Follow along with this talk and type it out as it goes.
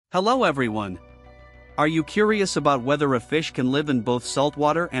Hello everyone! Are you curious about whether a fish can live in both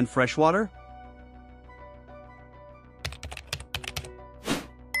saltwater and freshwater?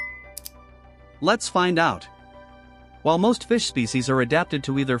 Let's find out. While most fish species are adapted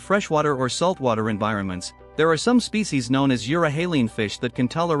to either freshwater or saltwater environments, there are some species known as euryhaline fish that can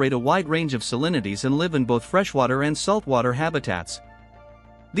tolerate a wide range of salinities and live in both freshwater and saltwater habitats.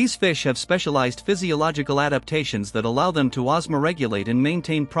 These fish have specialized physiological adaptations that allow them to osmoregulate and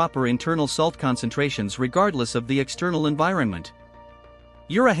maintain proper internal salt concentrations regardless of the external environment.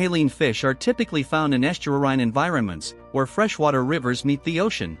 Euryhaline fish are typically found in estuarine environments, where freshwater rivers meet the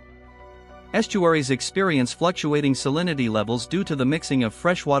ocean. Estuaries experience fluctuating salinity levels due to the mixing of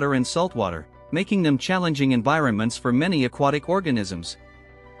freshwater and saltwater, making them challenging environments for many aquatic organisms.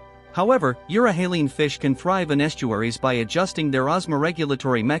 However, euryhaline fish can thrive in estuaries by adjusting their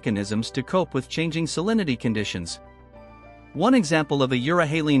osmoregulatory mechanisms to cope with changing salinity conditions. One example of a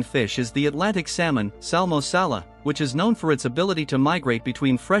euryhaline fish is the Atlantic salmon, Salmo sala, which is known for its ability to migrate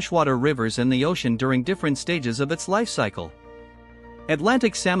between freshwater rivers and the ocean during different stages of its life cycle.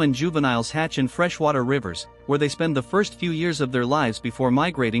 Atlantic salmon juveniles hatch in freshwater rivers, where they spend the first few years of their lives before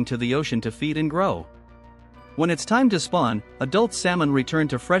migrating to the ocean to feed and grow. When it's time to spawn, adult salmon return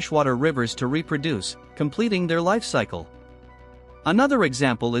to freshwater rivers to reproduce, completing their life cycle. Another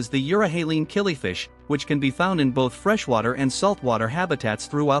example is the euryhaline killifish, which can be found in both freshwater and saltwater habitats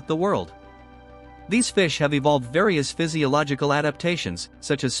throughout the world. These fish have evolved various physiological adaptations,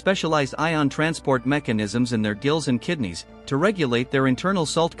 such as specialized ion transport mechanisms in their gills and kidneys, to regulate their internal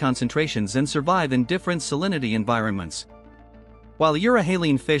salt concentrations and survive in different salinity environments. While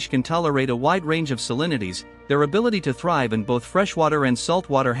euryhaline fish can tolerate a wide range of salinities, their ability to thrive in both freshwater and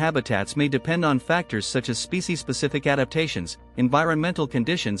saltwater habitats may depend on factors such as species-specific adaptations, environmental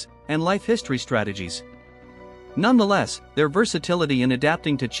conditions, and life history strategies. Nonetheless, their versatility in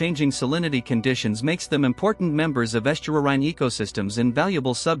adapting to changing salinity conditions makes them important members of estuarine ecosystems and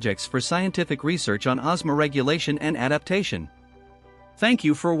valuable subjects for scientific research on osmoregulation and adaptation. Thank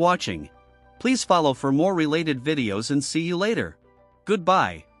you for watching. Please follow for more related videos and see you later.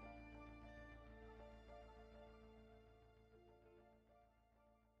 Goodbye.